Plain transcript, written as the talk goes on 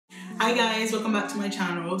Hi guys, welcome back to my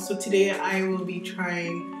channel. So today I will be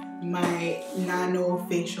trying my Nano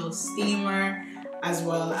facial steamer as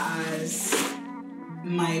well as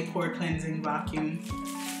my pore cleansing vacuum.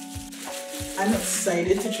 I'm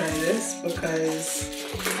excited to try this because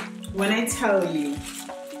when I tell you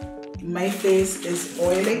my face is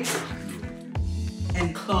oily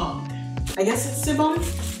and clogged, I guess it's sebum,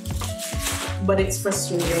 but it's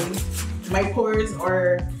frustrating. My pores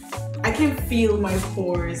are, I can feel my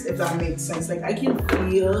pores, if that makes sense. Like I can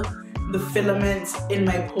feel the filaments in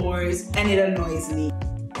my pores and it annoys me.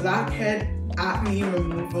 Blackhead acne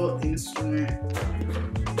removal instrument.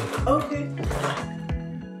 Okay.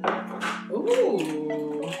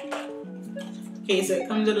 Ooh. Okay, so it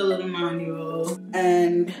comes with a little manual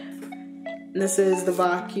and this is the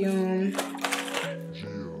vacuum.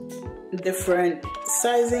 Different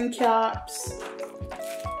sizing caps.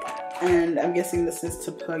 And I'm guessing this is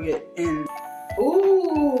to plug it in.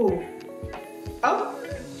 Ooh! Oh!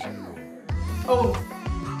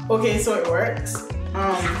 Oh! Okay, so it works.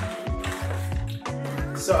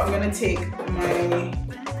 So I'm gonna take my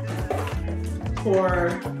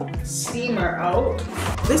pore steamer out.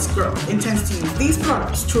 This girl intends to use these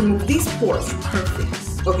products to remove these pores from her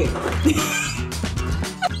face. Okay.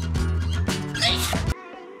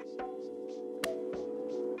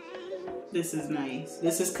 This is nice.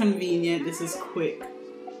 This is convenient. This is quick.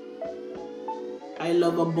 I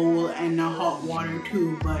love a bowl and a hot water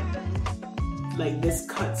too, but like this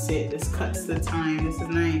cuts it. This cuts the time. This is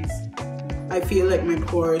nice. I feel like my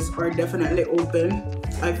pores are definitely open.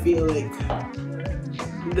 I feel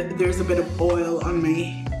like there's a bit of oil on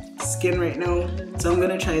my skin right now. So I'm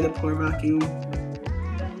gonna try the pore vacuum.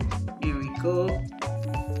 Here we go.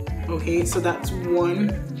 Okay, so that's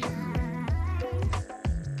one.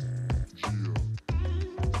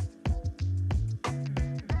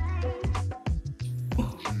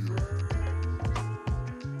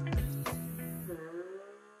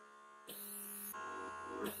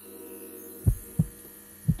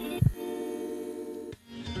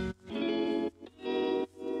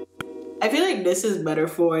 I feel like this is better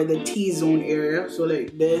for the T-zone area. So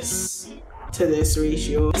like this to this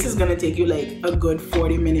ratio. This is gonna take you like a good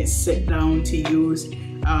 40 minutes sit down to use.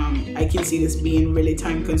 I can see this being really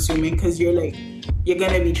time consuming because you're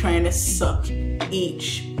gonna be trying to suck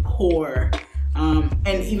each pore.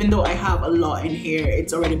 And even though I have a lot in here,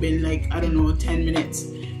 it's already been like, I don't know, 10 minutes.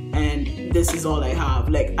 And this is all I have.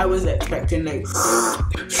 Like I was expecting like,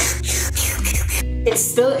 it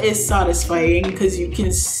still is satisfying because you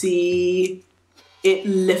can see it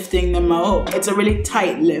lifting them out. It's a really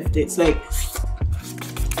tight lift. It's like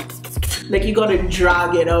you gotta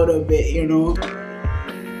drag it out a bit, you know?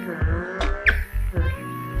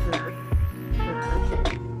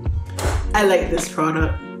 I like this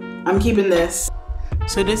product. I'm keeping this.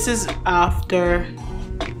 So this is after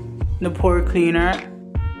the pore cleaner.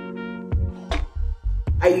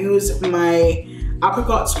 I use my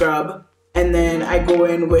apricot scrub and then I go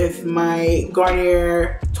in with my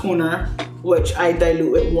Garnier toner, which I dilute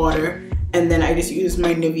with water, and then I just use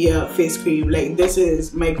my Nivea face cream. Like this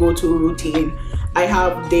is my go-to routine. I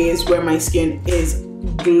have days where my skin is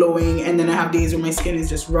glowing and then I have days where my skin is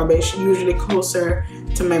just rubbish, usually closer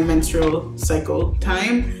to my menstrual cycle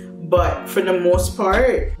time. But for the most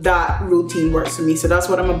part, that routine works for me. So that's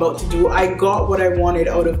what I'm about to do. I got what I wanted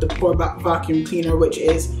out of the pore vacuum cleaner, which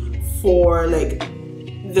is for like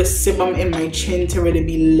the sebum in my chin to really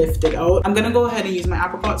be lifted out. I'm gonna go ahead and use my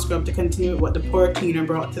apricot scrub to continue with what the pore cleaner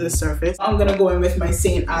brought to the surface. I'm gonna go in with my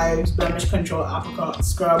St. Ives Blemish Control apricot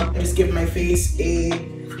scrub. I just give my face a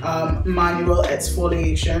manual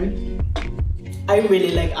exfoliation. I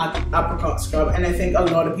really like apricot scrub and I think a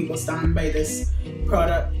lot of people stand by this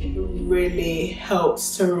product. It really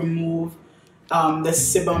helps to remove the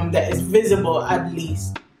sebum that is visible at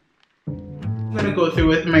least. I'm gonna go through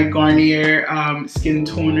with my Garnier skin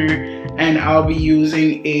toner and I'll be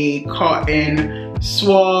using a cotton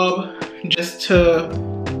swab just to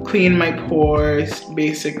clean my pores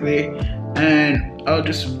basically, and I'll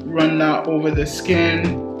just run that over the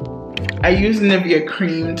skin. I use Nivea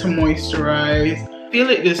cream to moisturize. I feel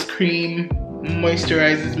like this cream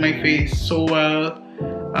moisturizes my face so well.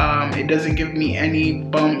 It doesn't give me any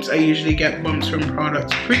bumps. I usually get bumps from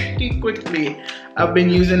products pretty quickly. I've been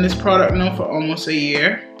using this product now for almost a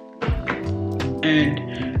year.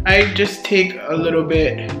 And I just take a little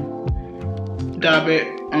bit, dab it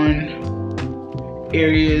on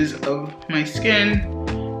areas of my skin.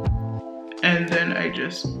 And then I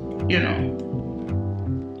just, you know,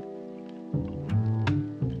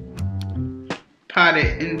 pat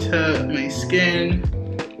it into my skin.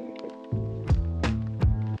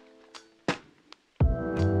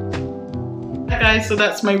 guys, so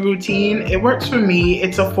that's my routine. It works for me.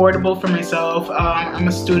 It's affordable for myself. I'm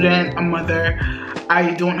a student, a mother.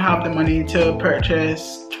 I don't have the money to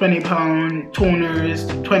purchase 20-pound toners,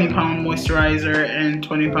 20-pound moisturizer, and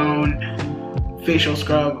 20-pound facial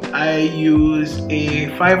scrub. I use a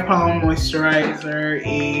 5-pound moisturizer,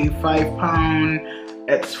 a 5-pound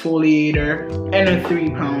exfoliator, and a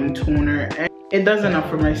 3-pound toner. And it does enough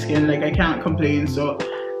for my skin. Like, I can't complain. So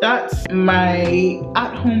that's my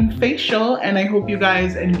at-home facial, and I hope you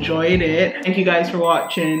guys enjoyed it. Thank you guys for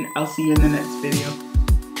watching. I'll see you in the next video.